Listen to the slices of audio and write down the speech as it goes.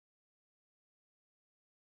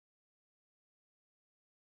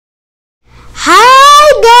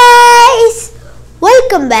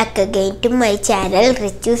Welcome back again to my channel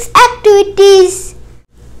Richus Activities.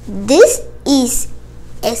 This is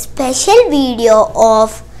a special video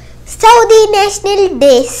of Saudi National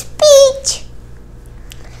Day speech.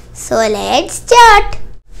 So let's start.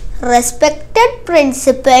 Respected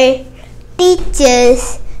principal,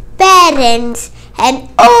 teachers, parents and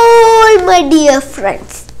all my dear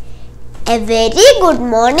friends, a very good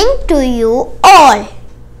morning to you all.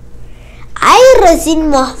 I, Razin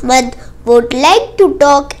Mohammed, would like to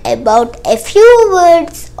talk about a few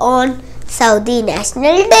words on Saudi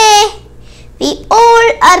National Day. We all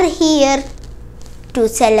are here to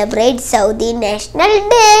celebrate Saudi National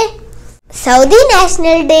Day. Saudi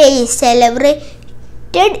National Day is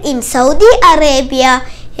celebrated in Saudi Arabia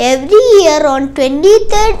every year on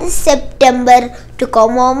 23rd September to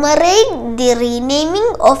commemorate the renaming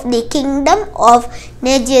of the Kingdom of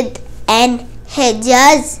Najd and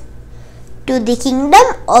Hejaz to the Kingdom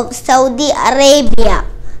of Saudi Arabia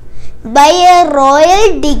by a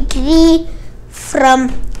royal decree from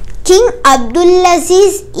King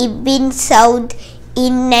Abdulaziz ibn Saud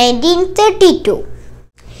in 1932.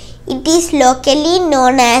 It is locally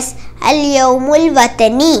known as Al-Yawmul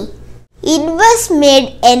Watani. It was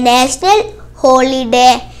made a national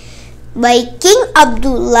holiday by King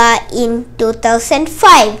Abdullah in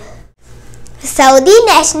 2005. Saudi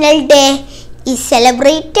National Day is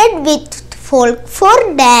celebrated with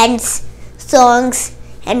folk dance, songs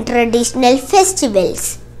and traditional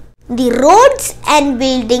festivals. The roads and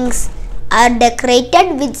buildings are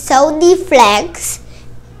decorated with Saudi flags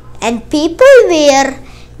and people wear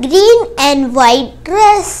green and white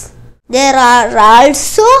dress. There are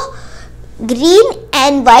also green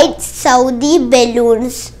and white Saudi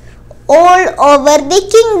balloons all over the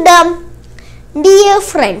kingdom. Dear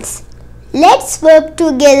friends, let's work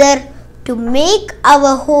together to make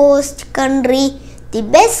our host country the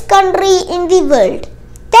best country in the world.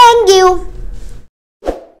 Thank you.